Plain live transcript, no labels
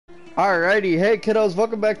Alrighty, hey kiddos,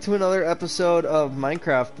 welcome back to another episode of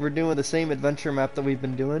Minecraft. We're doing the same adventure map that we've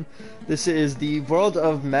been doing. This is the World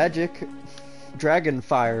of Magic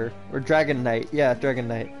Dragonfire, or Dragon Knight. Yeah, Dragon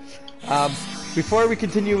Knight. Before we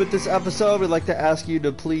continue with this episode, we'd like to ask you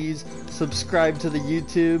to please subscribe to the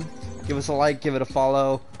YouTube, give us a like, give it a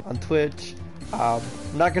follow on Twitch. I'm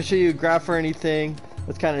not going to show you a graph or anything,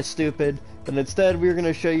 that's kind of stupid, but instead we're going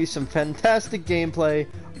to show you some fantastic gameplay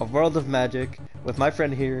of World of Magic with my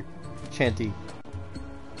friend here, Chanty.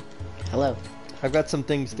 Hello. I've got some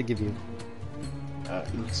things to give you.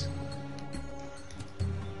 Nice.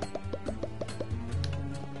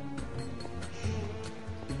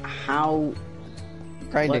 How...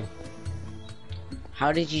 Grinding. What?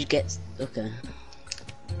 How did you get... Okay.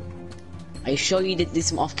 Are you sure you didn't do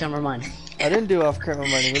some off-camera mining? I didn't do off-camera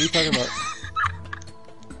mining, what are you talking about?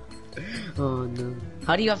 Oh no.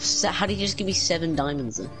 How do you have... How did you just give me 7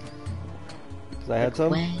 diamonds then? Because I had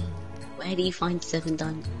some. Where do you find 7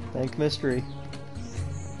 diamonds? Thank Mystery.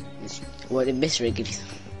 What did Mystery give you?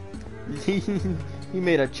 He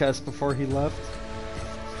made a chest before he left.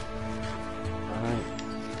 Alright.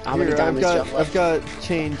 How many diamonds do you have left? I've got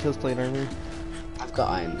chain chestplate armor. I've got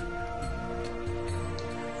iron.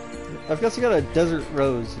 I've also got a desert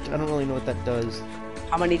rose, which I don't really know what that does.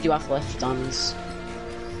 How many do you have left, diamonds?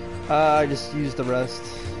 I just used the rest.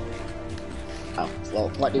 Oh, well,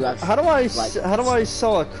 what do you have? How do I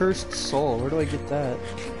sell a cursed soul? Where do I get that?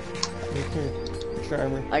 Here,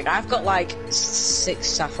 armor. Like, I've got like 6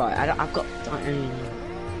 sapphire. I've got.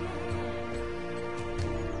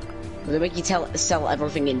 They make you sell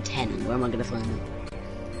everything in 10. Where am I gonna find them?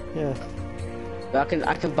 Yeah. But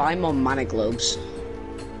I can buy more mana globes.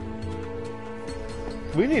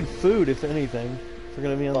 We need food, if anything. If we're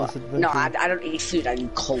gonna be on this adventure. No, I don't need food. I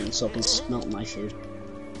need coal so I can smelt my food.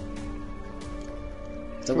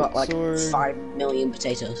 So I've got like 5 million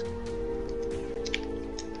potatoes.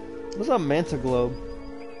 What's a manta globe?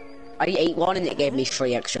 I ate one and it gave me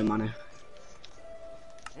 3 extra mana.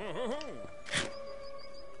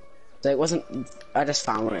 So it wasn't. I just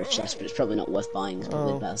found one in a chest, but it's probably not worth buying. It's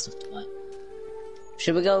probably better stuff to buy.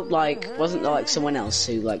 Should we go like? Wasn't there like someone else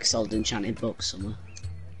who like sold enchanted books somewhere?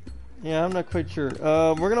 Yeah, I'm not quite sure.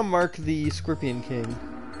 We're gonna mark the Scorpion King.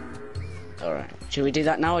 Alright. Should we do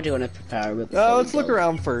that now, or do you want to prepare a bit? Let's look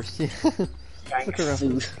around first. Yeah. Look around.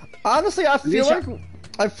 Food. Honestly, I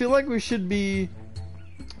feel like we should be.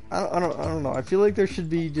 I don't know. I feel like there should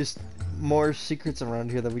be just more secrets around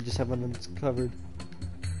here that we just haven't uncovered.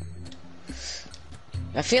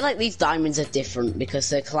 I feel like these diamonds are different because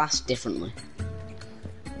they're classed differently.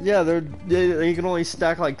 Yeah, you can only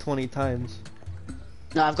stack like 20 times.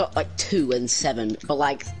 No, I've got like 2 and 7, but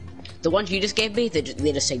like the ones you just gave me, they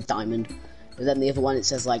just say diamond. But then the other one, it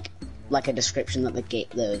says like a description that the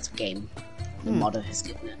game, the modder has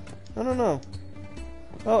given it. I don't know.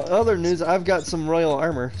 Oh, other news, I've got some royal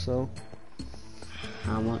armor, so.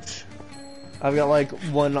 How much? I've got like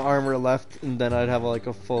 1 armor left, and then I'd have like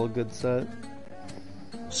a full good set.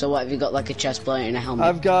 So what, have you got like a chest plate and a helmet?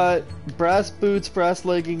 I've got brass boots, brass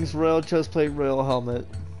leggings, royal chest plate, royal helmet.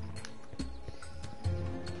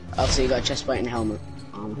 Oh, so you got a chest plate and a helmet.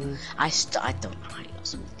 I don't know how you got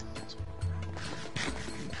some.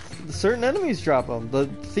 Certain enemies drop them, the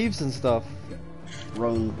thieves and stuff.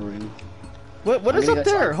 Wrong room. What is up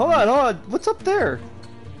there? Hold on. What's up there?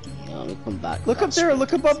 Let me come back. Look up there.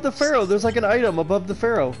 Look above the pharaoh. There's like an item above the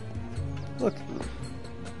pharaoh. Look.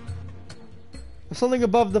 There's something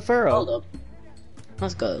above the pharaoh. Hold up.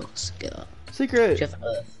 Let's go. Let's get up. Secret. Jeff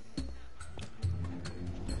Earth.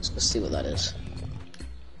 Let's go see what that is.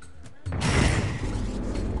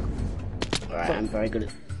 Alright, I'm very good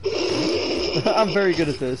at I'm very good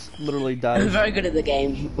at this. Literally died. I'm very good at the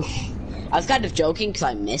game. I was kind of joking because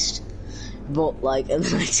I missed. But like, and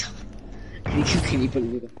then can you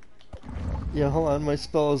bring me back? Yeah, hold on, my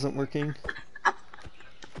spell isn't working.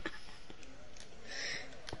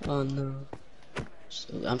 Oh no.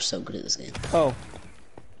 I'm so good at this game. Oh.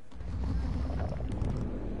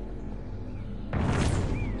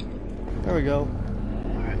 There we go.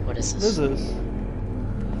 Alright, what is this? What is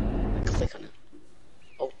this? Click on it.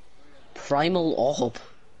 Oh. Primal Orb.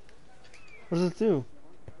 What does it do?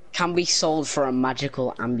 Can be sold for a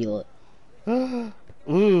magical amulet. Ooh.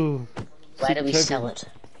 Where do we sell it?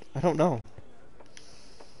 I don't know.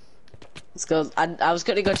 Let's go. I was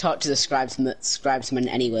gonna go talk to the scribesman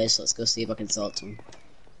anyway, so let's go see if I can sell it to him.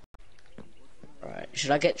 Alright,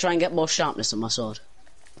 should I try and get more sharpness on my sword?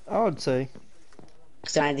 I would say.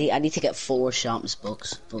 Cause I need to get 4 sharpness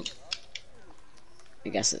books, but I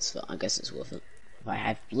guess it's worth it. If I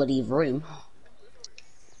have bloody room.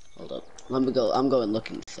 Hold up. Let me go. I'm going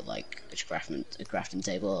looking for like a crafting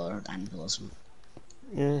table or an anvil or something.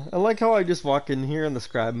 Yeah, I like how I just walk in here and the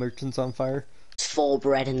scribe merchant's on fire. There's 4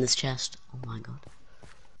 bread in this chest. Oh my god.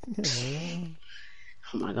 Yeah.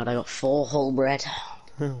 Oh my god, I got 4 whole bread.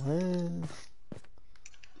 Look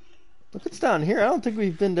what's down here. I don't think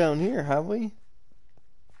we've been down here, have we?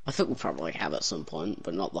 I think we probably have at some point,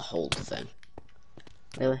 but not the whole thing.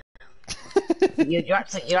 Really? you're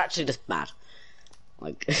actually just bad.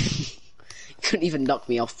 Like, you couldn't even knock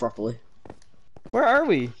me off properly. Where are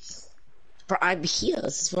we? But I'm here.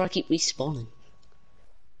 This is where I keep respawning.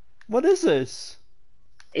 What is this?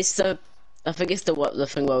 It's the. I think it's the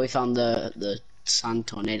thing where we found the sand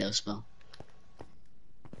tornado spell.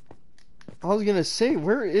 I was gonna say,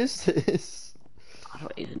 where is this? I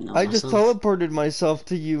don't even know. I just teleported myself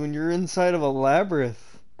to you, and you're inside of a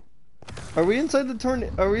labyrinth. Are we inside the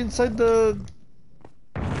tornado? Are we inside the?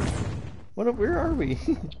 What? Where are we?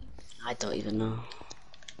 I don't even know.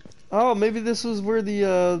 Oh, maybe this was where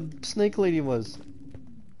the snake lady was.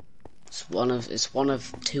 It's one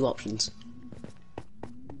of 2 options.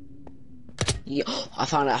 Yeah, I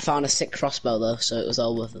found a sick crossbow though, so it was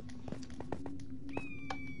all worth it.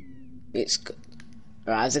 It's good.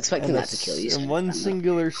 Right, I was expecting that to kill you. And one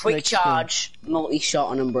singular snake. Quick charge,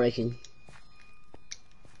 multi-shot, and unbreaking.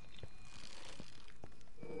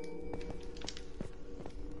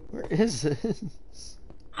 Where is this?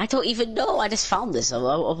 I don't even know. I just found this.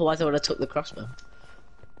 Otherwise, I would have took the crossbow.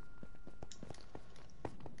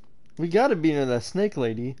 We gotta be near that snake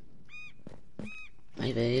lady.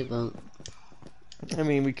 Maybe, but I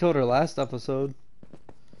mean, we killed her last episode.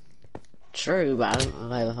 true. But I don't know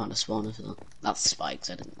if I ever found a spawner for that. That's spikes.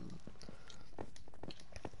 I didn't know.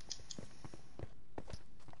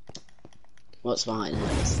 What's behind it?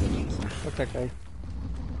 That's the new thing. Fuck that guy.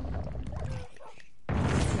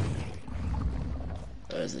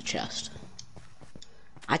 There's the chest.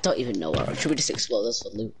 I don't even know where. Should we just explore this for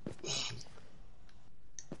loot?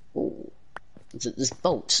 Oh, there's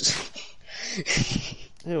boats.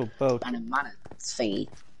 Ew, boat. Mana thingy.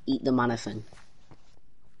 Eat the mana thing.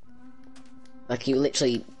 Like you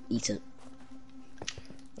literally eat it.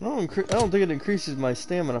 I don't think it increases my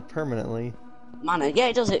stamina permanently. Mana, yeah,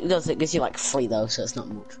 it does. It does. It gives you like 3 though, so it's not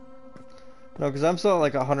much. No, because I'm still at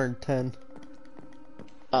like 110.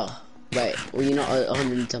 Oh, wait. Were you not at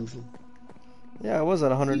 110 before? Yeah, I was at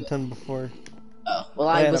 110 before. Oh, well,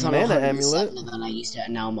 I And was a on mana 107 amulet. and then I used it,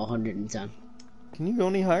 and now I'm 110. Can you go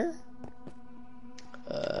any higher?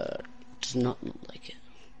 Does not look like it.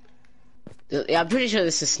 Yeah, I'm pretty sure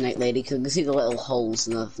this is Snake Lady because you can see the little holes,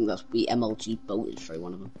 and I think that's the MLG boated through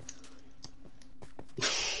one of them.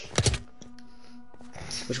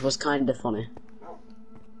 Which was kind of funny.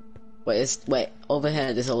 Wait, over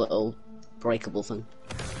here there's a little breakable thing.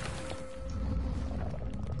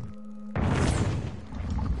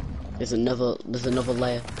 There's another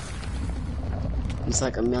layer. There's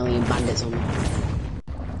like a million bandits on it.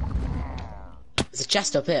 There's a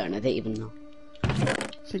chest up here and I didn't even know.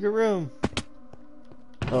 Secret room.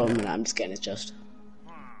 Oh, I'm just getting a chest.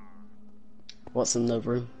 What's in the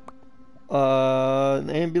room? An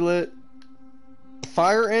amulet.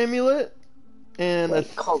 Fire amulet. And Wait,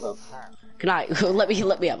 hold up. Can I let me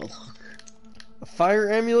have a look? a fire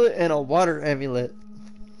amulet and a water amulet.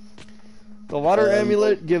 The water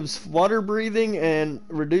amulet gives water breathing and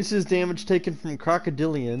reduces damage taken from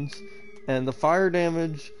crocodilians, and the fire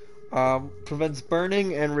damage prevents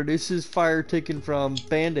burning and reduces fire taken from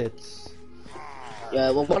bandits.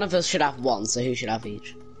 Yeah, well, one of us should have one, so who should have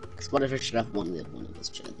each? Because one of us should have one, the other one of us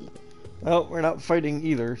should have the other. Well, we're not fighting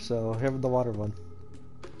either, so have the water one.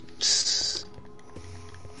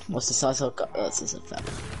 What's the size of this is a fair.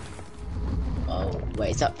 Oh,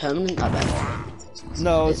 wait, is that permanent? I bet.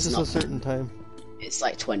 No, it's just not a certain time. It's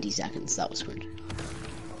like 20 seconds, that was cringe.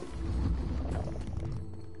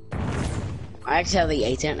 I accidentally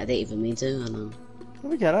ate it and I didn't even mean to, and How do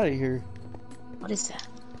we get out of here? what is that?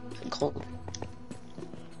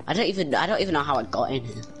 I don't even know how I got in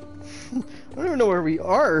here. I don't even know where we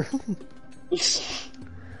are.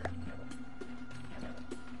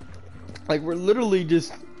 Like, we're literally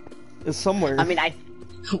just somewhere. I mean,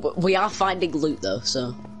 we are finding loot though,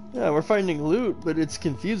 so. Yeah, we're finding loot, but it's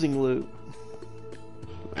confusing loot.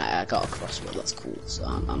 I got a crossbow, that's cool, so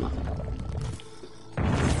I'm happy.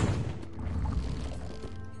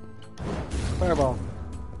 Fireball.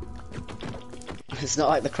 It's not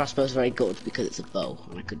like the crossbow's very good because it's a bow,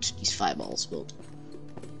 and I could just use fireballs, but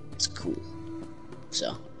it's cool.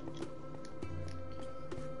 So.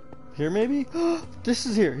 Here, maybe? This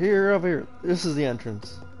is here. Here, over here. This is the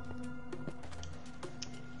entrance.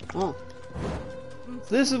 Oh.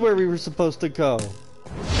 This is where we were supposed to go.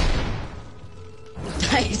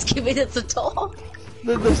 He's giving it the talk.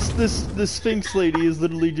 The Sphinx lady is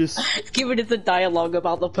literally just giving it the dialogue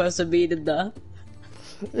about the person being in there.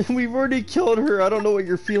 We've already killed her. I don't know what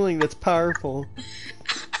you're feeling that's powerful.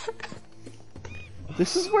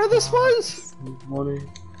 This is where this was?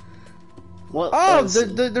 What? Oh,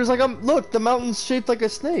 there's like a look. The mountain's shaped like a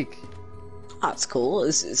snake. That's cool.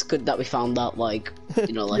 It's good that we found that, like,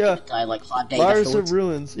 you know, like, Yeah. it died like 5 days Mars afterwards. of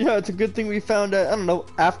Ruins. Yeah, it's a good thing we found it. I don't know,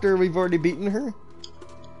 after we've already beaten her.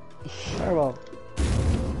 Fireball.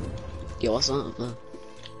 Yo, what's that up there?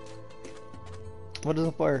 What is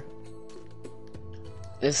up where?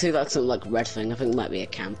 I see that's some, like, red thing. I think it might be a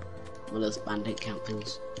camp. One of those bandit camp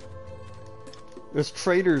things. There's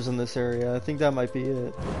traders in this area. I think that might be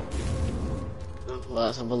it. Oh, well,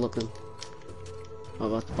 let's have a look then. I'm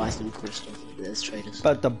about to buy some cool stuff. There's traders.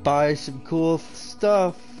 About to buy some cool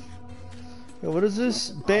stuff. Yo, what is this?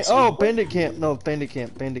 Bandit camp. No, bandit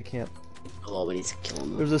camp. Bandit camp. Oh, we need to kill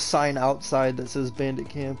them. There's a sign outside that says bandit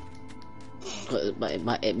camp. But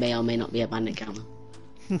it may or may not be a bandit camp.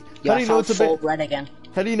 How Yo, do you know it's a red again.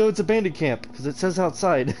 How do you know it's a bandit camp? Because it says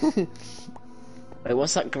outside. Wait,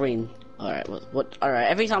 what's that green? Alright, what? Alright,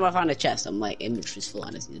 every time I find a chest, I'm like, inventory's full,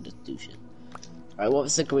 I just need to do shit. Alright, what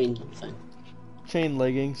was the green thing? Chain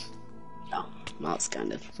leggings. Oh, that's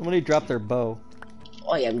kind of... Somebody dropped their bow.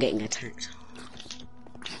 Oh yeah, I'm getting attacked.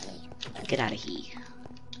 Get out of here.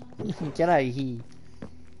 Get out of here.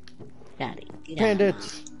 Get out of here.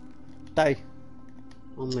 Bandits. Die.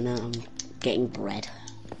 I'm getting bread.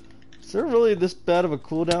 Is there really this bad of a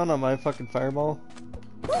cooldown on my fucking fireball?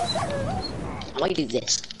 I might do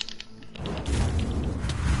this.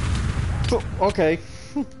 Oh, okay.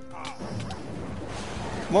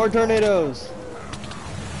 More tornadoes.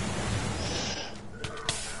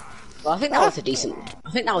 Well, I think that was a decent.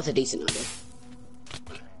 Idea.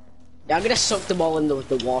 Yeah, I'm gonna suck them all in the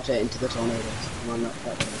water into the tornadoes. No, I'm not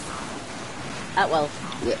quite ready. Ah, well,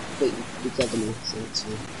 yeah, we killed them all, so it's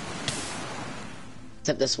fine.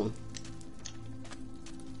 Except this one.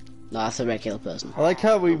 No, that's a regular person. I like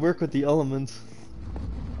how we work with the elements.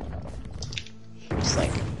 Just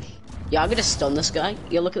like, yeah, I'm gonna stun this guy.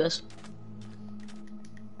 Yeah, look at this.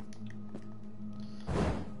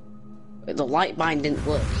 Wait, the light bind didn't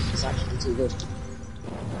work. It's actually too good.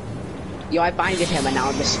 Yo, I binded him and now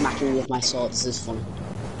I'm just smacking him with my sword. This is fun.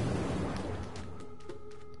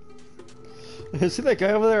 See that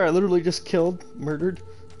guy over there? I literally just killed, murdered.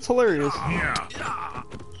 It's hilarious.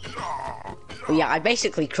 But yeah, I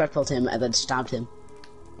basically crippled him and then stabbed him.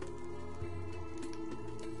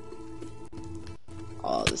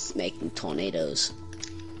 Oh, this is making tornadoes.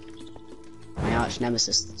 My arch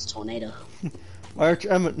nemesis, it's tornado. my arch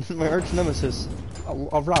nemesis,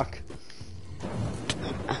 a rock.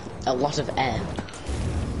 A lot of air.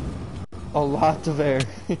 A lot of air.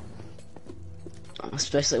 That's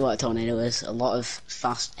basically what a tornado is. A lot of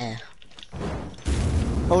fast air.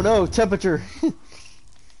 Oh no, temperature.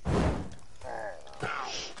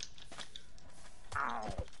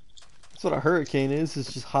 That's what a hurricane is.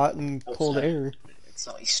 It's just hot and cold air.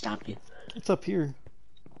 So he stabbed you. What's up here?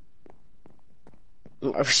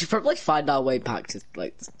 We should probably find our way back to,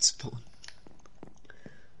 like, spawn.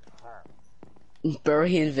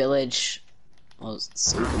 Burrian village. Oh,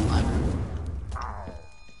 sunken library.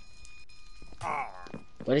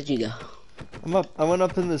 Where did you go? I'm up. I went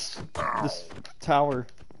up in this tower.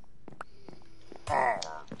 Oh,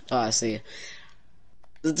 I see.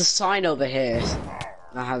 There's a sign over here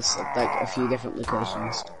that has like a few different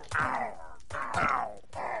locations.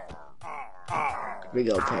 We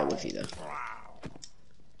go pair with you though.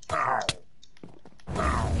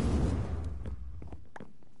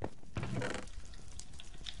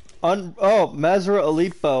 Masra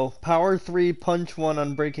Elite Bow. Power 3, punch 1,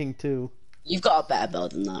 unbreaking 2. You've got a better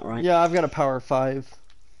build than that, right? Yeah, I've got a power 5.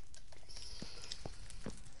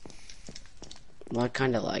 Well, I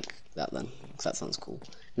kind of like that then, 'cause that sounds cool.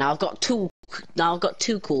 Now I've got two. Now I've got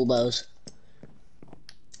 2 cool bows.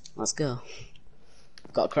 Let's go.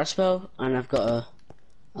 I've got a crossbow and I've got a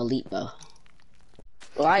elite bow.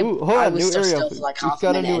 Well, I was new area. still for like half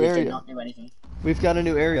a minute and it did not do anything. We've got a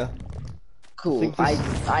new area. Cool.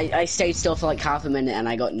 I stayed still for like half a minute and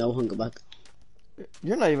I got no hunger back.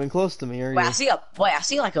 You're not even close to me, are you? I see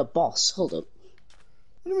like a boss. Hold up.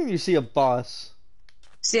 What do you mean you see a boss?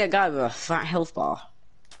 See a guy with a fat health bar.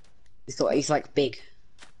 He's like big.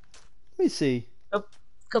 Let me see. Oh,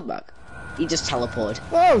 come back. He just teleported.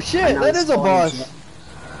 Oh shit, that is a boss.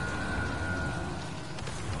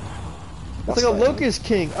 It's like a Locust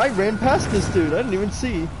King. I ran past this dude. I didn't even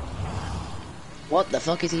see. What the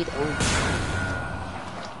fuck is he doing?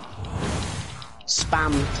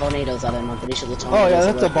 Spam tornadoes at him. I'm pretty sure the tornadoes. Oh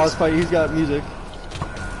yeah, that's a boss fight. He's got music.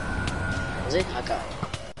 Was it? Okay.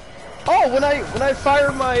 Oh, when I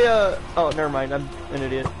fire my oh, never mind. I'm an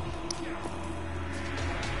idiot.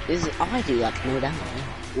 I do like no damage.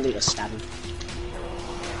 I'm gonna go stab him.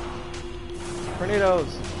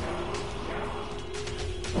 Tornadoes.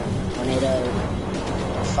 Tornado.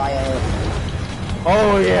 Fire.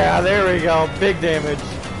 Oh yeah, there we go. Big damage.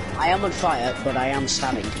 I am on fire, but I am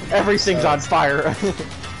stabbing. Everything's on fire.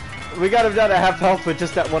 We got him down at half health with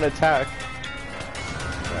just that one attack.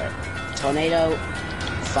 Right. Tornado.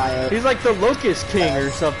 Fire. He's like the Locust King or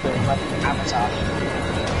something. Like Avatar.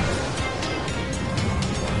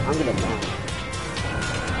 I'm gonna die.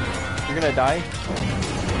 You're gonna die?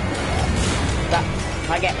 If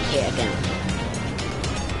I get hit again.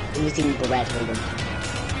 Anything bread, hold on.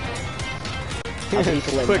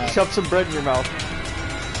 Quick, shove some bread in your mouth.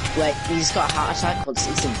 Wait, he just got a heart attack called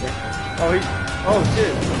some bread. Oh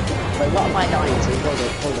shit. Wait, what am I dying to?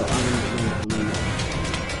 Hold on.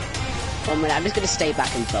 Oh man, I'm just gonna stay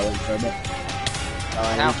back and throw him for a bit.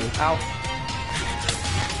 Ow.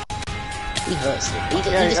 He hurts me.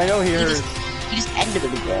 I know he hurts. He just ended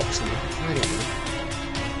with the blocks. I don't know.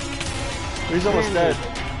 He's almost dead.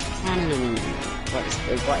 What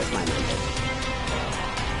is my name?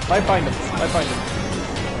 I find him.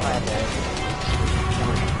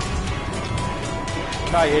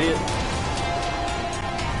 Hi, idiot.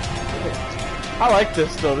 I like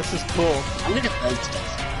this though. This is cool. I'm gonna burn stuff.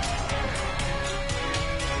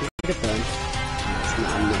 I'm gonna burn.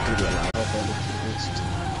 I'm not gonna be alive. I'll burn it first.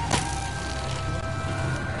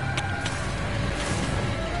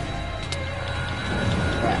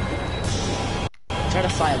 Right. Try to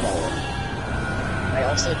fireball it. I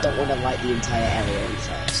also don't want to light the entire area on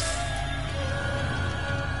first.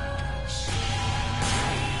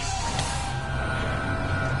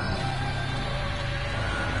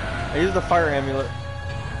 I used the fire amulet.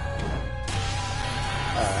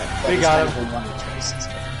 Alright. We got him.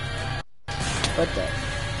 What the?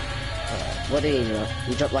 What did he drop?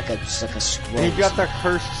 He dropped like a scroll. He dropped a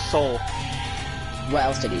cursed soul. What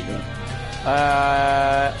else did he drop?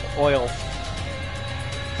 Oil.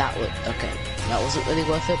 That was okay. That wasn't really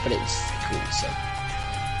worth it, but it was cool. So.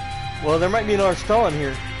 Well, there might be another spell in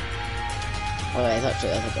here. Oh, wait, I thought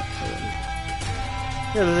I put it.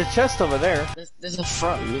 Yeah, there's a chest over there. There's a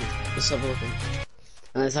throne. Let's have a look.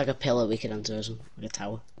 And there's like a pillar we can enter or something, like a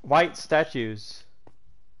tower. White statues.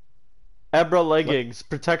 Ebra leggings. What?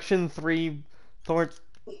 Protection 3. Thorns.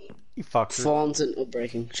 You fucker. Thorns and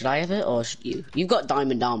unbreaking. Should I have it or should you? You've got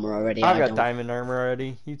diamond armor already. I've got diamond armor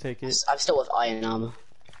already. You take it. I'm still with iron armor.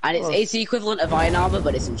 And it's the equivalent of iron armor,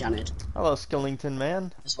 but it's enchanted. Hello, Skellington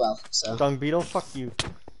man. As well, so. Dung beetle, fuck you.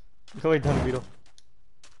 Go away, dung beetle.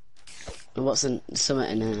 And what's the summit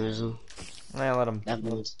in there as well? Yeah, let him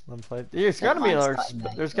play. There's gotta be another.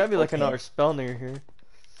 There's gotta be like another spell near here.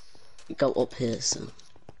 Go up here, so.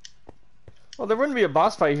 Well, there wouldn't be a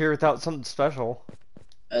boss fight here without something special.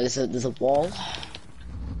 There's a wall.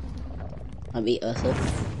 Let me earth it.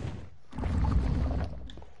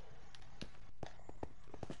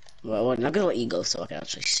 Well, I'm not gonna let you go so I can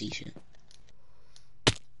actually see shit.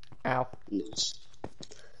 Ow. Nice.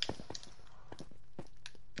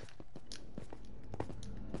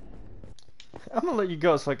 I'm gonna let you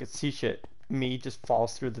go so I can see shit. Me just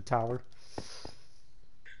falls through the tower.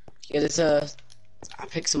 Yeah, there's I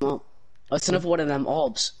picked some up. Oh, it's another one of them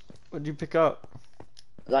orbs. What'd you pick up?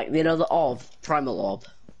 Like, you know the orb? Primal orb.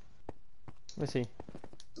 Let me see.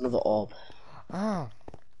 Another orb. Oh.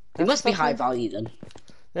 It must be high value then.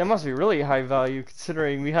 That must be really high value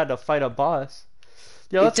considering we had to fight a boss.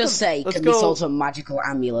 Yeah, it does say can be sold to magical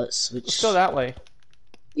amulets, which let's go that way.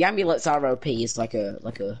 The amulets are OP. It's like a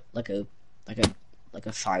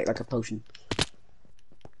fight, like a potion.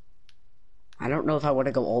 I don't know if I want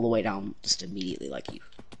to go all the way down just immediately like you.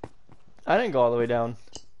 I didn't go all the way down.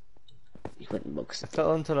 You couldn't look. I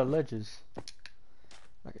fell into the ledges.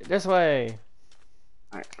 Okay, this way.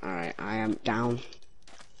 Alright, I am down.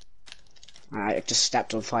 I just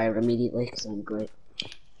stepped on fire immediately because I'm great.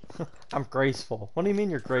 I'm graceful. What do you mean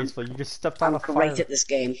you're graceful? You just stepped on a fire. I'm great at this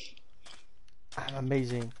game. I'm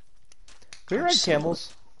amazing. Can we ride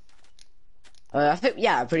camels? I think,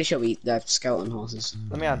 yeah, I'm pretty sure we have skeleton horses.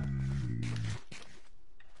 Let me on.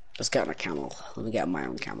 Let's get on a camel. Let me get on my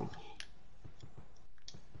own camel.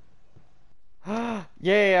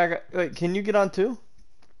 Yeah, I got, wait, can you get on too?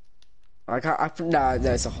 I can't, no,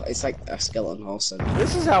 it's like a skeleton horse. So.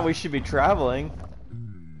 This is how we should be traveling.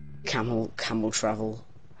 Camel travel.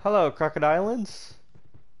 Hello, crocodilians.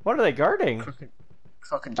 What are they guarding?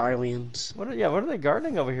 Crocodilians. What are they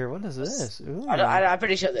guarding over here? What is this? Ooh. I'm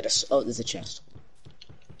pretty sure that there's a chest.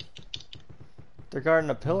 They're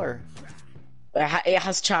guarding a pillar. It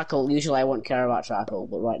has charcoal. Usually I won't care about charcoal,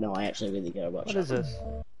 but right now I actually really care about charcoal. What is this?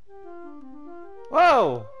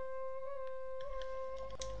 Whoa!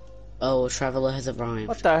 Oh, a traveler has arrived.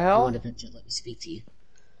 What the hell? Come on, adventure, let me speak to you.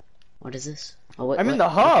 What is this? Oh, wait, I'm in the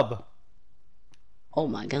hub! Oh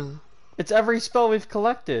my god. It's every spell we've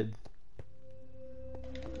collected.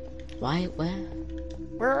 Why? Where?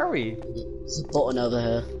 Where are we? There's a button over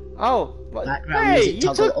here. Oh, what? Background Hey, music you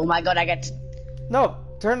toggle. took... Oh my god, I get to... No,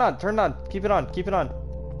 turn on. Keep it on.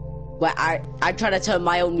 Wait, I try to turn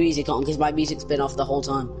my own music on because my music's been off the whole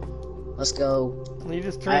time. Let's go. You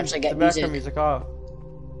just I turn actually the get background music off.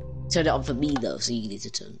 Turn it on for me though, so you need to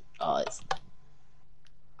turn. Oh, it's...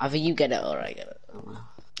 Either you get it or I get it. Oh.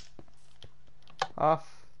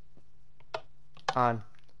 Off. On.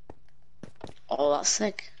 Oh, that's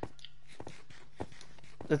sick.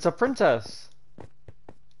 It's a princess.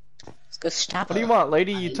 Let's go stab her. What do you want,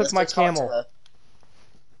 lady? You took my camel.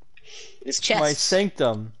 It's chest. My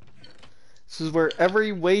sanctum. This is where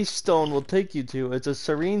every waystone will take you to. It's a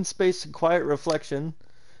serene space and quiet reflection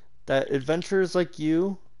that adventurers like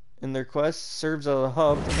you in their quest serves as a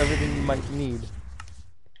hub for everything you might need.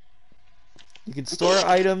 You can store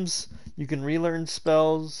items, you can relearn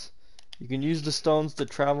spells, you can use the stones to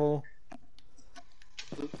travel.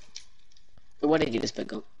 What did you just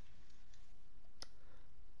pick up?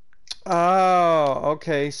 Oh,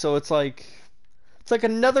 okay. So it's like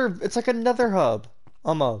another hub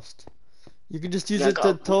almost. You can just use it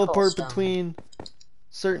to teleport between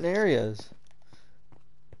certain areas.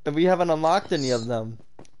 And we haven't unlocked any of them.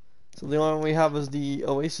 So the only one we have is the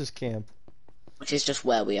Oasis camp. Which is just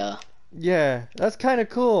where we are. Yeah, that's kind of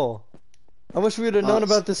cool. I wish we would have known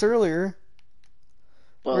about this earlier.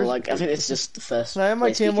 Well, like, I think it's just the first. Can I have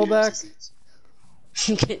my camel back?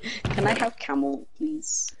 Can I have camel,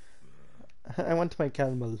 please? I want my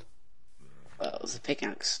camel. Well, it was a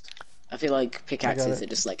pickaxe. I feel like pickaxes are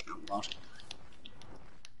just like outlawed.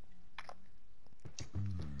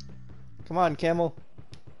 Come on, camel.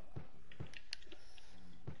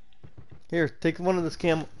 Here, take one of this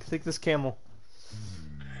camel. Take this camel.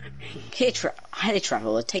 Hey,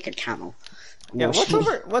 traveler, take a camel. Yeah, what's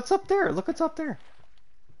over? What's up there? Look what's up there.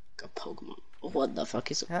 A Pokemon. What the fuck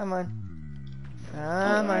is it? Come on.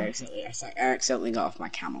 I accidentally got off my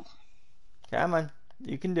camel. Come on.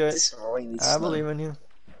 You can do it. It's really I believe in you.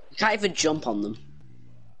 You can't even jump on them.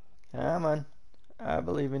 Come on. I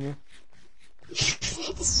believe in you.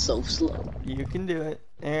 It's so slow. You can do it.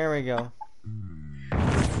 There we go.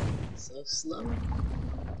 So slow.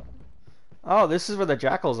 Oh, this is where the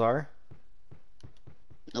jackals are.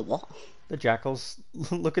 The what? The jackals.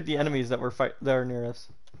 Look at the enemies that are near us.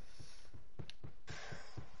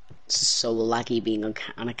 This is so laggy being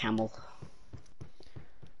on a camel.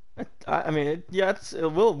 I mean, it's a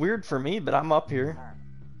little weird for me, but I'm up here.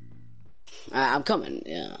 I'm coming,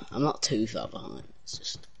 yeah. I'm not too far behind. It's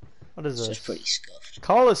just... What is this? It's just pretty scuffed.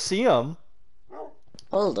 Colosseum?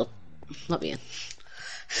 Hold up. Let me in.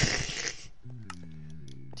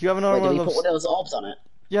 Do you have another one of those? Put one of those orbs on it?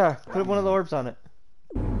 Yeah, put one of the orbs on it.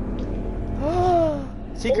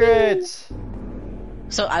 Secrets!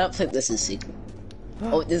 So, I don't think this is secret.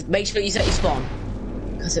 Oh, make sure you set your spawn.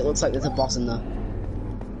 Because it looks like there's a boss in there.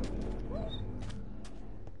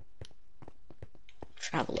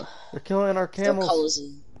 Traveler. They're killing our camels.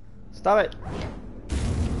 Stop it.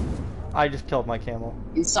 I just killed my camel.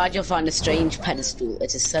 Inside you'll find a strange pedestal.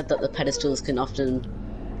 It is said that the pedestals can often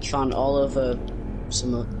be found all over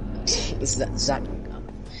some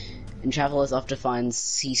and travelers often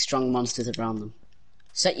see strong monsters around them.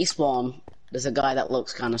 Set your spawn. There's a guy that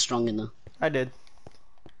looks kind of strong in there. I did.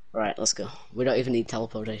 Right, let's go. We don't even need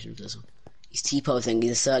teleportation for this one. He's T-posing.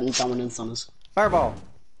 He's asserting dominance on us. Fireball.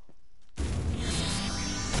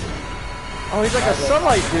 Oh, he's like a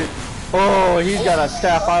sunlight dude. Oh, he's got a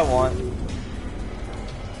staff I want.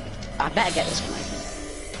 I better get this one.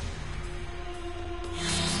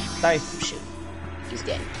 Nice. Oh, shit. He's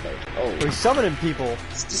getting killed. Oh. He's summoning people.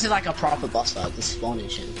 This is like a proper boss fight. This spawning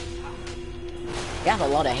shit. You have a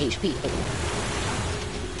lot of HP.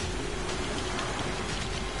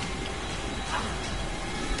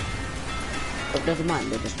 But never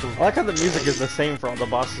mind, they're just gone. I like how the music is the same for all the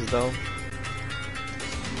bosses, though.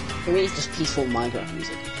 For me, it's just peaceful Minecraft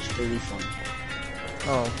music. It's just really fun.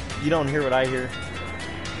 Oh, you don't hear what I hear.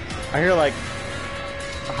 I hear, like,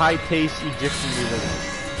 high-paced Egyptian music.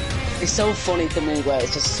 It's so funny to me where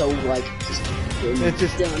it's just so, like, just... It's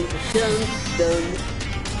just... Dun, dun.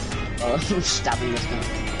 Oh, I'm stabbing this guy.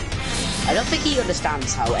 I don't think he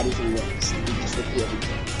understands how anything works. He just repeatedly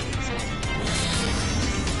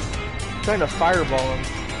trying to fireball him.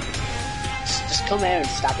 Just come here and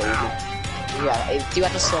stab him. Yeah, do you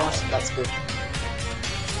have a sword? That's good.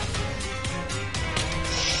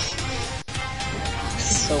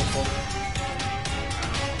 so full.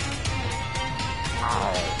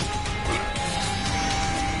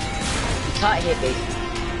 He can't hit me.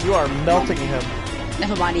 You are melting him.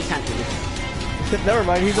 Never mind, he can't hit me. Never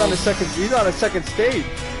mind, he's on a second stage.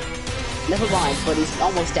 Never mind, but he's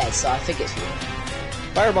almost dead, so I think it's fine.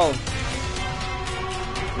 Fireball him.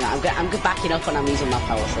 No, I'm backing up and I'm using my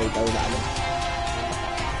power 3 bow that I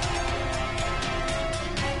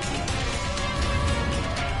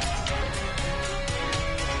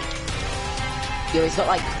Yo, he's got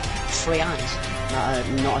like 3 eyes that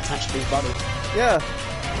are not attached to his body. Yeah,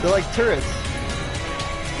 they're like turrets.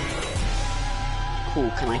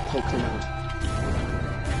 Cool, can I poke them out?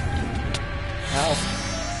 Ow.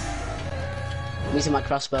 I'm using my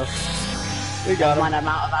crossbow. We got him. I'm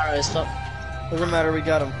out of arrows, fuck. Doesn't matter, we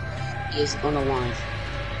got him. He is unalive.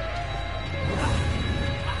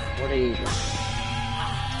 What are you doing?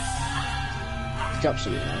 Drop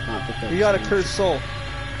something there, I can't pick up. You got a cursed soul.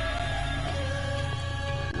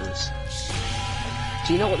 Nice.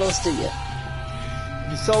 Do you know what those do yet?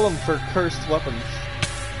 You sell them for cursed weapons.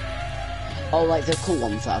 Oh, like the cool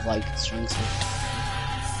ones that have like strength.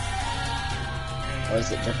 Or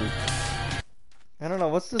is it different? I don't know,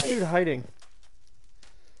 what's this dude hiding?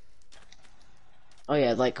 Oh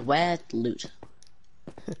yeah, like where loot?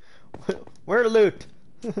 Where loot?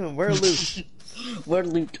 Where loot? Where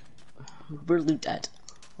loot? Where loot at?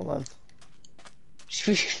 Hold on.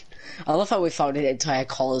 I love how we found an entire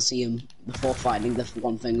coliseum before finding the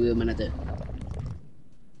one thing we were gonna do.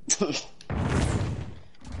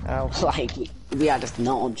 Ow. Like, we are just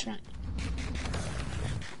not on track.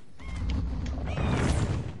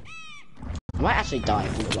 I might actually die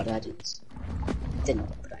if what did I do this? Didn't,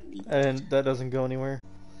 but I need. And that doesn't go anywhere.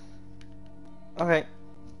 Okay.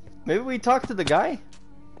 Maybe we talk to the guy?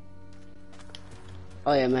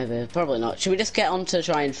 Oh yeah, maybe. Probably not. Should we just get on to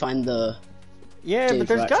try and find the... Yeah, dude but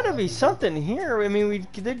there's right gotta be something here. I mean, we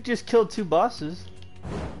did just kill 2 bosses.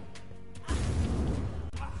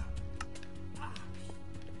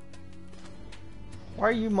 Why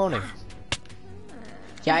are you moaning?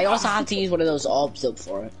 Yeah, I also had to use one of those orbs up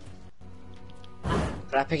for it.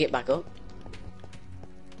 Can I pick it back up?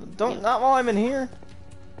 Don't, not while I'm in here.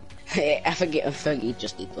 I think you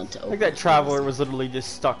just need one to I open. think that traveler was literally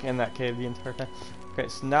just stuck in that cave the entire time. Okay,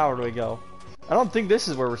 so now where do we go? I don't think this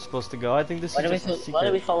is where we're supposed to go. I think this is just a secret. Why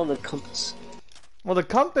do we follow the compass? Well, the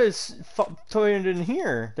compass pointed in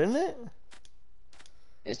here, didn't it?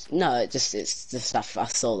 It's just I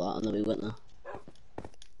saw that and then we went there.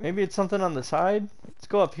 Maybe it's something on the side. Let's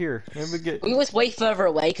go up here. Maybe we get. We was way further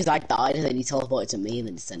away because I died and then he teleported to me and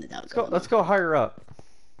then descended out. Let's go higher up.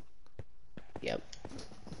 Yep.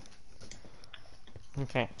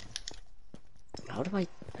 Okay. How do I?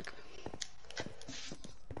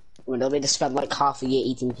 Well, they'll be to spend like half a year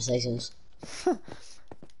eating potatoes.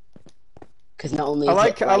 Because not only I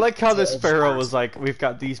like how this pharaoh was like, we've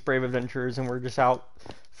got these brave adventurers and we're just out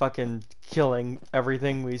fucking killing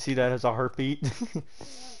everything we see that has a heartbeat.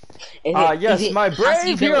 Yes, my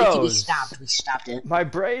brave heroes. We stabbed it. My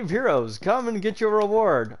brave heroes, come and get your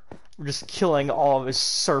reward. We're just killing all of his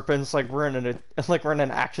serpents like we're in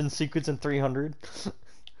an action sequence in 300.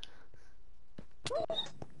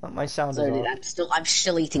 My sound is off. I'm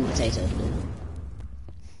still eating potatoes.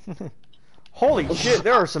 Holy shit,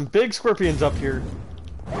 there are some big scorpions up here.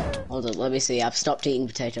 Hold on, let me see. I've stopped eating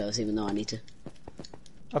potatoes even though I need to.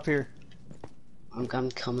 Up here. I'm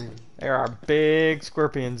coming. There are big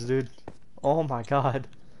scorpions, dude. Oh my god.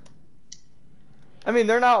 I mean,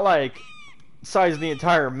 they're not like size of the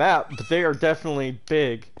entire map, but they are definitely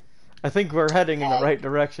big. I think we're heading in the right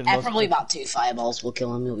direction. Probably about 2 fireballs will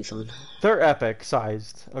kill him, you'll be fine. They're epic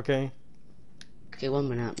sized, okay? Okay, 1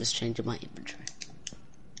 minute, I'm just changing my inventory.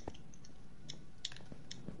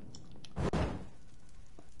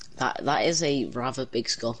 That is a rather big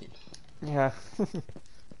scorpion. Yeah.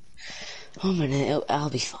 1 minute, I'll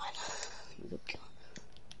be fine.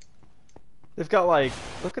 They've got like,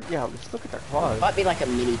 look at their claws. Might be like a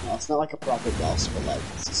mini boss, not like a proper boss, but like,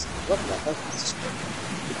 it's just, look, it's just,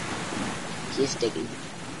 he's digging.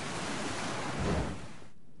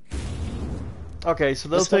 Okay, so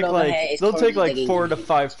they'll take like 4 to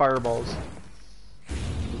 5 fireballs.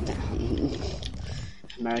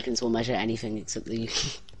 Americans will measure anything except the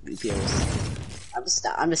Imperials. I'm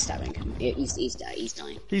just stabbing him. He's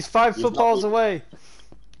dying. He's 5 footballs away.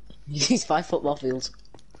 He's 5 football fields.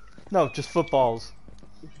 No, just footballs.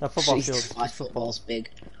 Not football fields. 5 footballs big.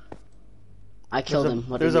 I killed him.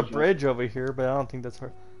 There's a bridge over here, but I don't think that's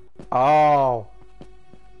her. Oh,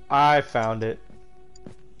 I found it.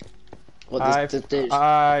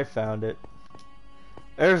 I found it.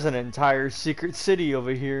 There's an entire secret city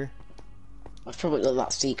over here. I've probably got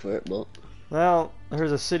that secret, but Well,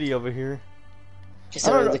 there's a city over here. just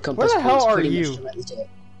I don't so know. the compass Where the hell points are pretty you? much directly to it.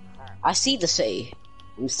 I see the city.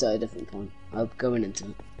 I'm still at a different point. I'm going into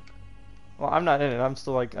it. Well, I'm not in it. I'm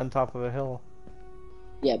still like on top of a hill.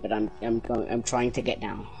 Yeah, but I'm trying to get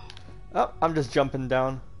down. Oh, I'm just jumping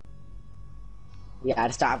down. Yeah, I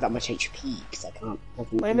just don't have that much HP because I can't.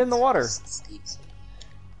 Land in the water.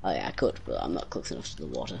 Oh yeah, I could, but I'm not close enough to the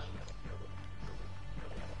water.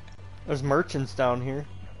 There's merchants down here.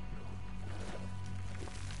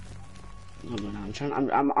 No,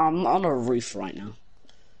 I'm on a roof right now.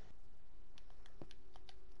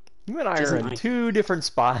 You and I are in two different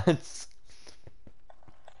spots.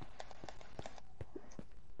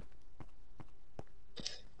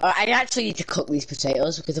 I actually need to cook these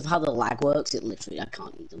potatoes because of how the lag works. It literally, I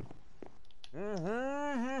can't eat them.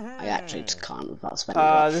 I actually just can't without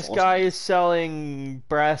spending. This guy is selling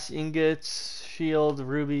brass ingots, shield,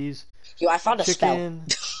 rubies. Yo, I found a chicken.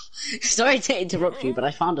 spell. Sorry to interrupt you, but I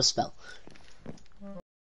found a spell.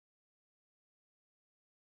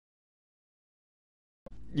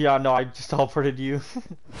 Yeah, no, I just teleported you.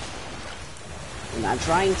 And I'm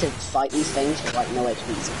trying to fight these things with like no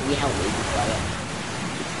HP, so can you help me before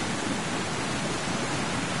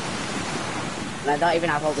And I don't even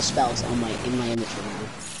have all the spells on in my inventory now.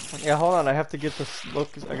 Yeah, hold on, I have to get this. Look,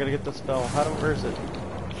 I gotta get the spell. Where is it?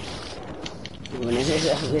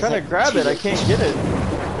 I'm trying to grab it, I can't get it.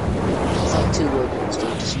 It's like 2 wood, so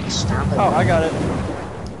just stab it. Oh, I got it.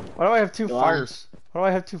 Why do I have two fires? Why do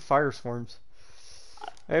I have 2 fire swarms?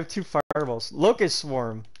 I have 2 fireballs. Locust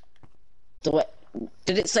swarm.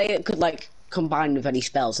 Did it say it could like combine with any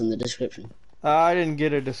spells in the description? I didn't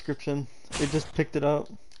get a description. It just picked it up.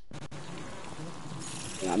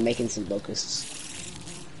 Yeah, I'm making some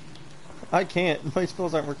locusts. I can't. My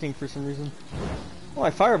spells aren't working for some reason. Well,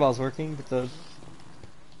 my fireball's working, but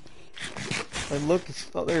my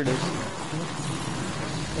locust. Oh, there it is.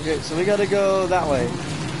 Okay, so we gotta go that way.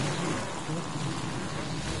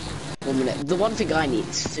 1 minute. The one thing I need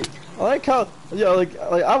is food. I like how, yeah, like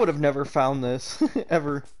I would have never found this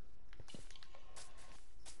ever.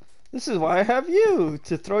 This is why I have you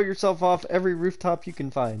to throw yourself off every rooftop you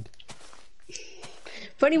can find.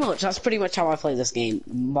 Pretty much. That's pretty much how I play this game,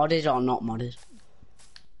 modded or not modded.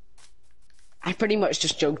 I pretty much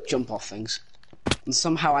just jump off things, and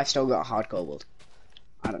somehow I've still got a hardcore world.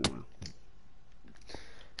 I don't know.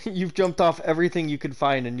 You've jumped off everything you could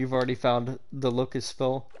find, and you've already found the locust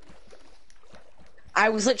spell. I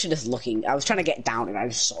was literally just looking. I was trying to get down, and I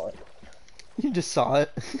just saw it. You just saw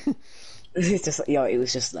it. It's just, yo, it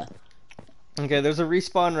was just there. Okay, there's a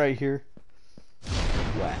respawn right here.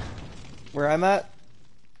 Where? Where I'm at?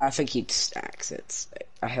 I think you'd stacks it.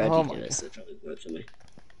 I heard you did it, so it probably worked for me.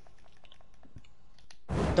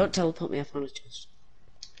 Don't teleport me, I found a chest.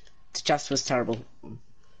 The chest was terrible.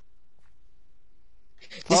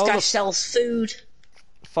 This guy sells food!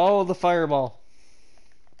 Follow the fireball.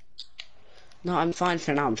 No, I'm fine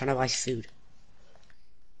for now, I'm trying to buy food.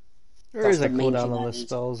 There is a cooldown on the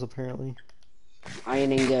spells, apparently.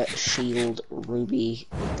 Iron ingot, shield, ruby,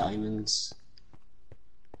 diamonds.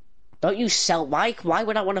 Don't you sell? Why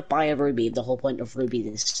would I want to buy a ruby if the whole point of ruby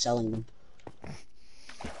is selling them?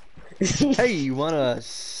 Hey, you want to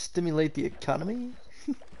stimulate the economy?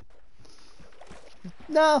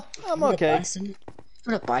 No, I'm okay. You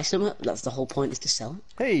want to buy some? That's the whole point, is to sell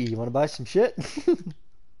it. Hey, you want to buy some shit?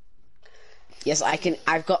 Yes, I can.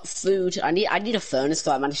 I've got food. I need a furnace,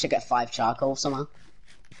 so I managed to get 5 charcoal somehow.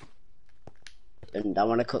 And I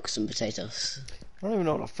want to cook some potatoes. I don't even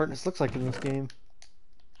know what a furnace looks like in this game.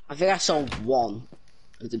 I think I saw one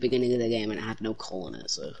at the beginning of the game, and it had no coal in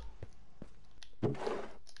it. So, well,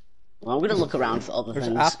 I'm gonna look around for other things.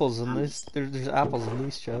 There's apples in this. There's apples in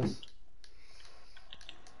these chests.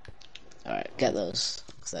 All right, get those.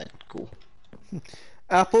 Cause they're cool.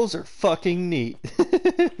 Apples are fucking neat.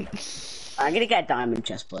 I'm gonna get a diamond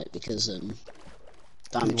chestplate because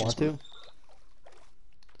diamond you want to?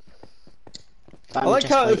 I like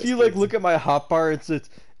how if you like look at my hotbar, it's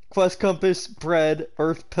quest compass, bread,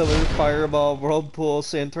 earth pillar, fireball, whirlpool,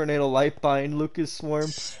 sand tornado, light bind, Lucas swarm,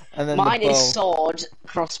 and then mine the bow. is sword,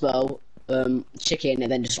 crossbow, chicken,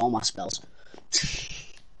 and then just all my spells.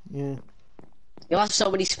 Yeah. You have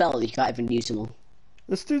so many spells you can't even use them all.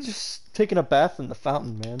 This dude's just taking a bath in the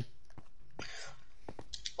fountain, man.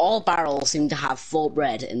 All barrels seem to have 4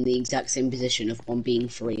 bread in the exact same position, of one being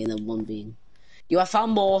 3 and then 1 being. I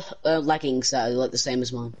found more leggings that are like the same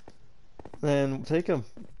as mine. Then take them.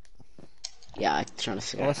 Yeah, I'm trying to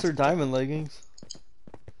figure out. Unless they're diamond leggings.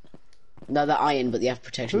 No, they're iron, but they have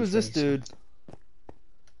protection. Who's this dude?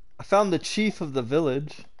 I found the chief of the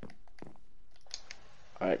village.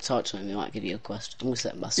 Alright, talk to him. He might give you a quest. I'm gonna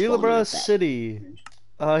set my spawn. Elabra City.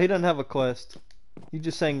 He doesn't have a quest. He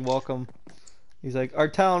just saying welcome. He's like, our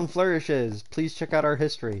town flourishes. Please check out our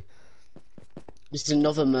history. There's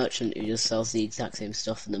another merchant who just sells the exact same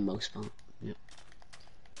stuff for the most part. Yep.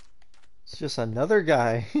 It's just another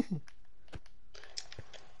guy.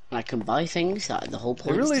 I can buy things. The whole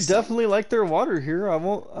point. They really is to definitely like their water here. I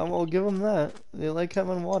won't give them that. They like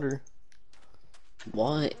having water.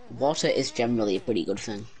 Water is generally a pretty good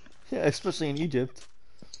thing. Yeah, especially in Egypt.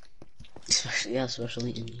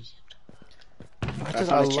 Especially in Egypt.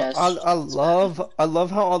 I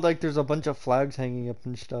love how like there's a bunch of flags hanging up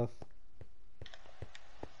and stuff.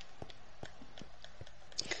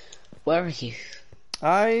 Where are you?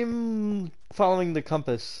 I'm following the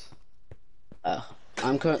compass. Oh,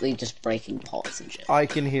 I'm currently just breaking pots and shit. I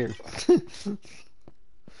can hear.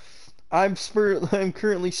 I'm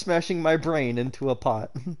currently smashing my brain into a pot.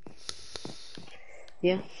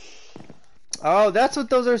 Yeah. Oh, that's what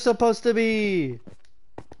those are supposed to be.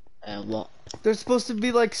 What? They're supposed to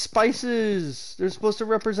be like spices. They're supposed to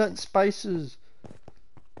represent spices.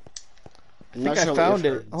 I think I found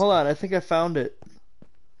it. Hold on, I think I found it.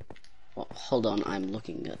 Well, hold on, I'm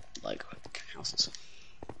looking at like houses.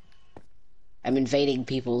 I'm invading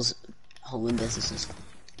people's home and businesses.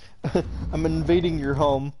 I'm invading your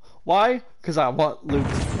home. Why? Because I want loot.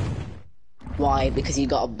 Why? Because you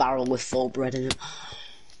got a barrel with 4 bread in it.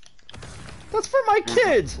 That's for my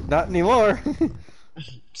kids. Not anymore.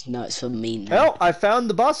 No, it's for me now. Oh, I found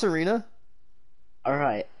the boss arena.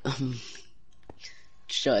 Alright.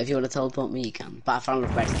 Sure, if you want to teleport me, you can. But I found a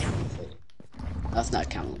red camel for you. That's not a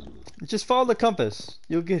camel. Just follow the compass.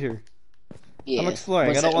 You'll get here. Yeah. I'm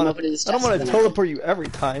exploring. I don't want to teleport you every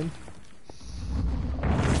time.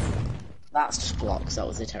 That's just blocks. That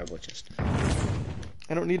was a terrible chest.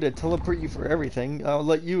 I don't need to teleport you for everything. I'll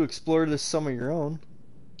let you explore this some of your own.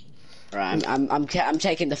 Right, I'm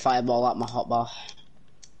taking the fireball out my hotbar.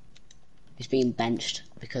 It's being benched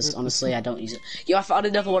because honestly I don't use it. Yo, I found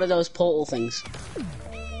another one of those portal things.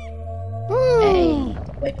 Woo!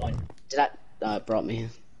 Hey, wait, did that? It brought me here.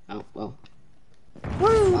 Oh well.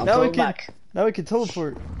 Woo! Now we can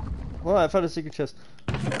teleport. Well, I found a secret chest.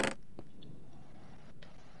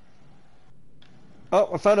 Oh,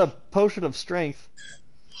 I found a potion of strength.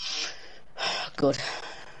 Good.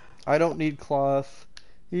 I don't need cloth.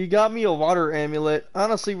 You got me a water amulet.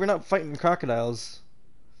 Honestly, we're not fighting crocodiles.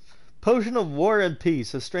 Potion of War and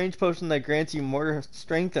Peace. A strange potion that grants you more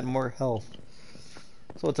strength and more health.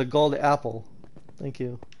 So it's a gold apple. Thank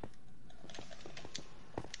you.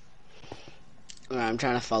 Alright, I'm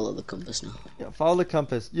trying to follow the compass now. Yeah, follow the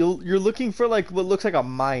compass. You're looking for like what looks like a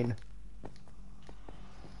mine.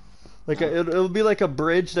 Like it'll be like a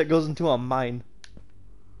bridge that goes into a mine.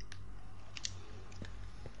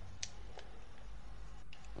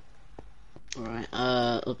 Alright,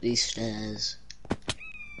 up these stairs.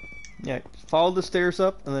 Yeah, follow the stairs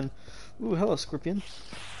up and then... Ooh, hello, Scorpion.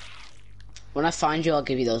 When I find you, I'll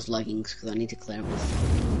give you those leggings, because I need to clear them.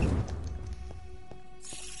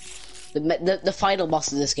 The final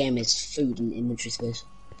boss of this game is food and inventory space.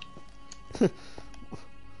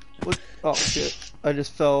 What? Oh, shit. I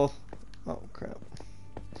just fell. Oh, crap.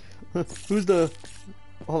 Who's the...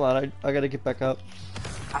 Hold on, I gotta get back up.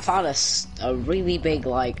 I found a really big,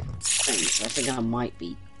 like, thing, so I think I might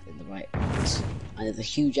be in the right place. And there's a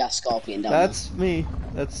huge ass scorpion down That's me.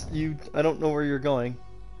 That's you. I don't know where you're going.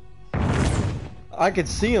 I can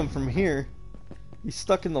see him from here. He's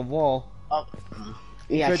stuck in the wall. Oh,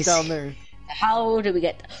 yeah, right down there. How did we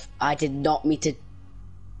get... I did not mean to...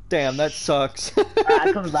 Damn, that sucks.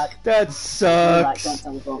 Alright, come back. That sucks.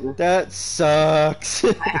 That sucks.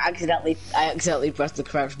 I accidentally pressed the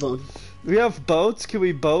correct button. We have boats. Can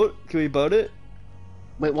we boat? Can we boat it?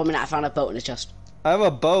 Wait, 1 minute. I found a boat in the chest. I have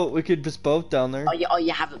a boat. We could just boat down there. Oh,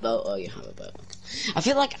 you have a boat. Oh, you have a boat. I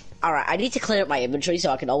feel like... Alright, I need to clear up my inventory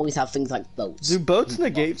so I can always have things like boats. Do boats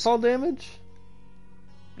negate fall damage?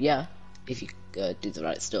 Yeah, if you do the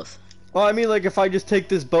right stuff. Well, I mean, like, if I just take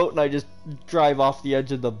this boat and I just drive off the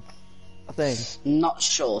edge of the thing. Not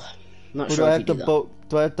sure. Not or sure do I if have to boat?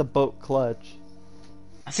 Do I have to boat clutch?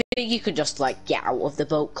 I think you could just, like, get out of the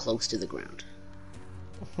boat close to the ground.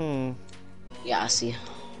 Yeah, I see.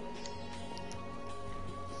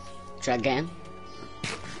 Try again?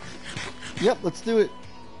 Yep, let's do it.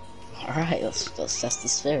 Alright, let's test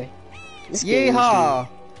this theory. Yeehaw!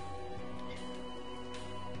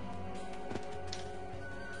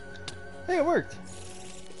 Hey, it worked.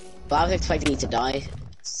 But I was expecting you to die,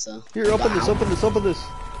 so... Here, open this, open this, open this.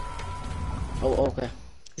 Oh, okay.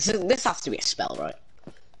 This has to be a spell, right?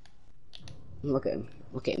 Look at him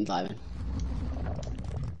vibing.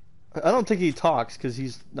 I don't think he talks because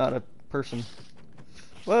he's not a person.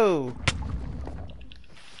 Whoa.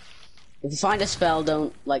 If you find a spell,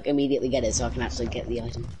 don't like immediately get it so I can actually get the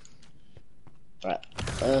item. Right.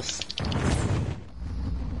 Earth.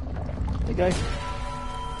 Hey guy.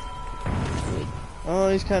 Oh,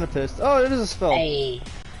 he's kind of pissed. Oh, it is a spell. Hey.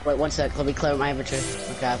 Wait 1 sec. Let me clear my inventory.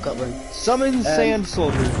 Okay, I've got room. Summon Sand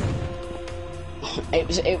Soldier.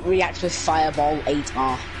 It reacts with Fireball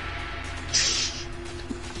 8R.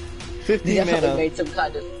 50 They mana. made some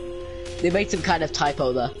kind of. They made some kind of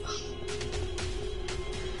typo there.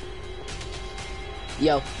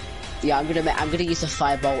 Yo. Yeah, I'm gonna use the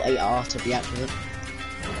Fireball 8R to react with it.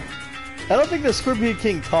 I don't think the Scorpion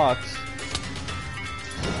King talks.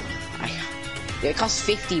 It costs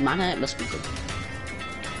 50 mana, it must be good.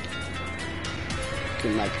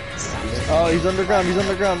 Can, like, stand it. Oh, he's underground,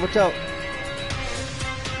 watch out.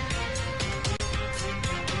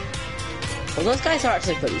 Well, those guys are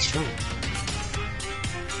actually pretty strong.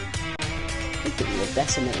 I think we're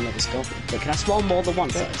decimating another scorpion. Wait, can I spawn more than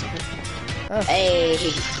once? Hey!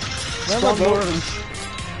 Spawn more.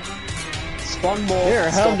 Spawn more. They're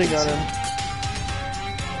hounding on him.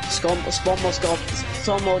 Spawn more scorpions.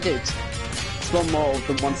 Spawn more dudes. Spawn more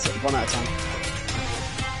than one at a time.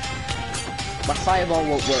 My fireball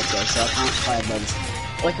won't work though, so I can't fireball this.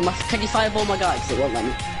 Wait, can you fireball my guy? Because it won't let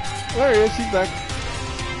me. There he is, he's back.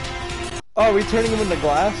 Oh, are we turning him into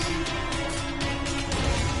glass?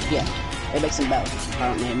 Yeah, it makes him better.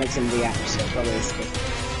 Apparently, it makes him react, so it probably is good.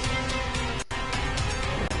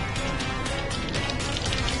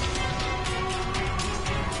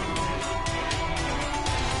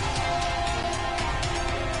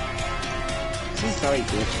 This is very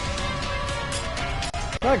glitchy.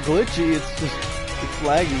 Not glitchy, it's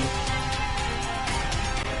laggy.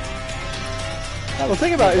 Well,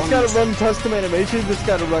 think about it. It's got to run custom animations. It's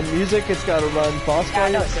got to run music. It's got to run boss fights. Yeah,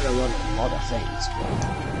 I know it's gonna run a lot of things,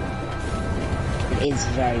 but it is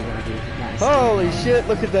very nice. Holy shit!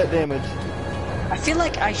 Look at that damage. I feel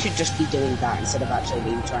like I should just be doing that instead of actually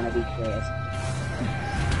trying to be creative.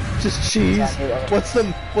 Just cheese.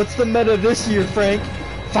 Exactly. What's the meta this year, Frank?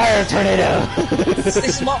 Fire tornado. This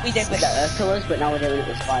is what we did with the Earth Killers, but now we're doing it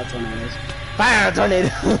with fire tornadoes. Fire tornado.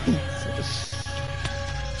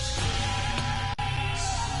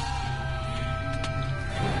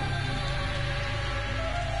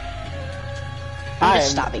 I'm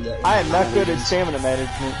just stabbing it. I am not good at stamina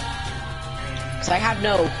management. Cause I have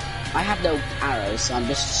no arrows, so I'm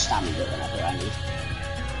just stabbing it whenever I need.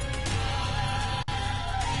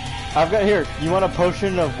 I've got here. You want a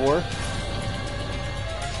potion of war?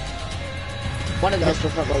 One of those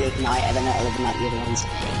will probably ignite, and then it'll ignite the other ones.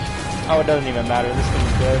 Oh, it doesn't even matter. This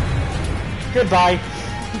thing's good. Goodbye.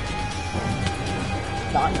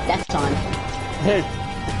 Death time. Hey,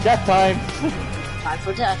 death time. Time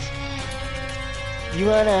for death. You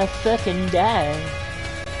wanna fucking die?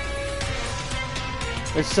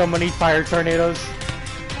 There's so many fire tornadoes.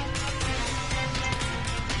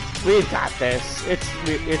 We've got this. It's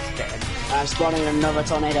dead. I'm spawning another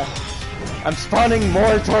tornado. I'm spawning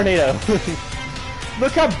more tornado.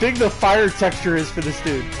 Look how big the fire texture is for this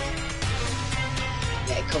dude.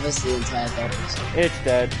 Yeah, it covers the entire building. So. It's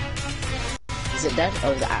dead. Is it dead?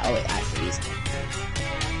 Or is it? Oh, it actually is dead.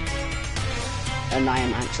 And I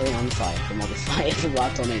am actually on fire from all the fire from our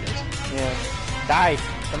tornadoes. Yeah. Die.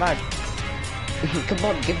 Come on. Come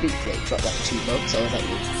on, give me. Wait, drop like 2 bugs, or is that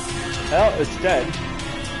you? Well, it's dead.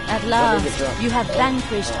 At last, you have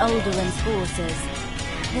vanquished Alduin's forces.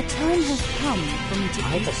 The time has come for me to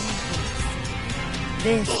take this.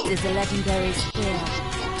 This is the legendary spear,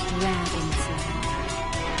 Dragon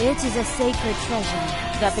Slayer. It is a sacred treasure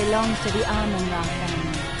that belongs to the Amun-Ra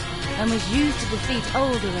family, and was used to defeat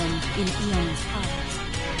Alduin in eons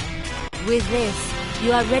past. With this,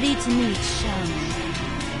 you are ready to meet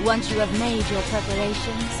Shaman. Once you have made your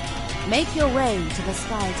preparations, make your way to the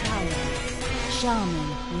Sky Tower. Shaman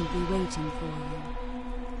will be waiting for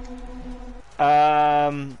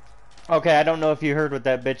you. Okay, I don't know if you heard what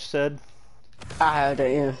that bitch said. I heard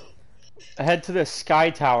it, yeah. Head to the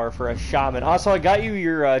Sky Tower for a shaman. Also, I got you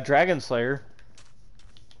your Dragon Slayer.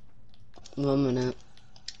 1 minute.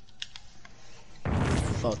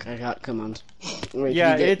 Fuck, I got command. Wait,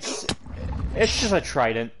 Yeah, it's just a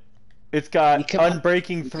trident. It's got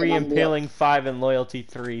Unbreaking 3, Impaling 5, and Loyalty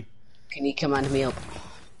 3. Can you command me up?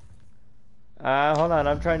 Hold on,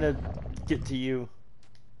 I'm trying to get to you.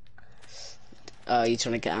 Oh, you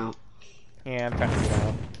trying to get out? Yeah, I'm trying to get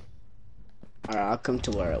out. Alright, I'll come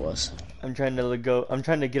to where it was. I'm trying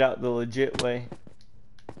to get out the legit way.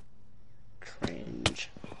 Cringe.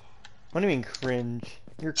 What do you mean cringe?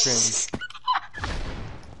 You're cringe.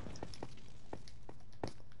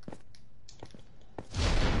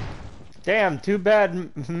 Damn, too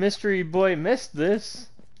bad Mystery Boy missed this.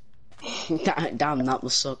 Damn, that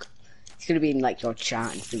must suck. He's gonna be in like your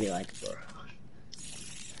chat and he's gonna be like, bro.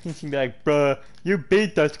 He's gonna be like, bruh, you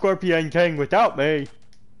beat the Scorpion King without me.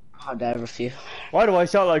 How dare refuse? Why do I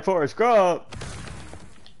sound like Forrest Gump?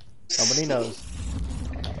 Nobody knows.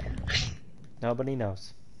 Nobody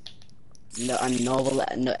knows. No, and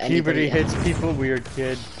no, Puberty hits people weird,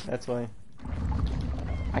 kid. That's why.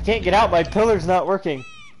 I can't get out. My pillar's not working.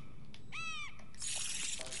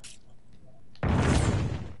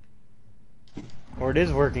 Or it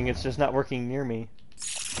is working. It's just not working near me.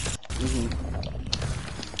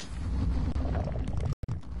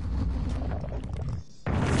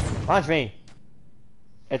 Launch me.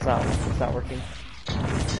 It's not. It's not working.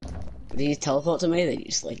 Did you teleport to me? Then you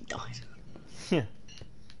just like died. Yeah.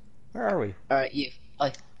 Where are we? Alright, you.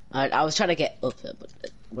 I was trying to get up there, but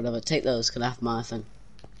whatever. Take those. Can I have my thing?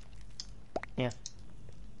 Yeah.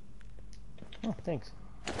 Oh, thanks.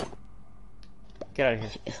 Get out of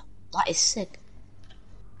here. That is sick.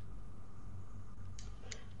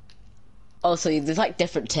 Oh, so there's like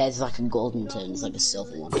different tiers, like a golden tier, and there's like a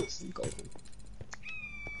silver one, and golden.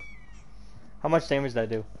 How much damage did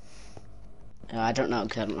that do? I don't know,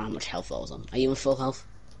 because I don't know how much health I was on. Are you in full health?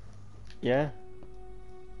 Yeah.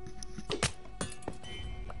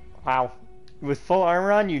 Wow. With full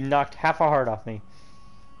armor on, you knocked half a heart off me.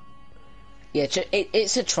 Yeah,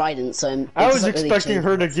 it's a trident, so I was expecting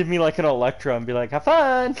her to give me like an Electra and be like, have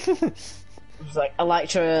fun! It's like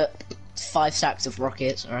Electra, 5 stacks of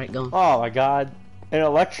rockets, alright, go on. Oh my god. An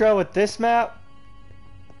Electra with this map?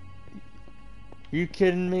 You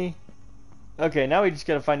kidding me? Okay, now we just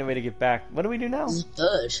gotta find a way to get back. What do we do now? There's a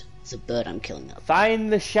bird. There's a bird I'm killing up.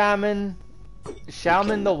 Find the shaman.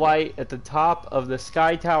 Shaman the White at the top of the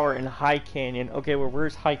Sky Tower in High Canyon. Okay, well,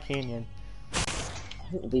 where's High Canyon?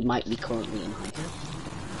 We might be currently in High Canyon.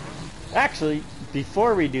 Actually,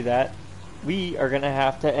 before we do that, we are gonna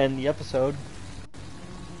have to end the episode.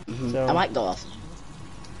 So, I might go off.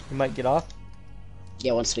 You might get off?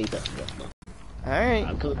 Yeah, once we go. Alright.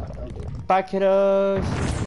 I'm cool. Bye, kiddos.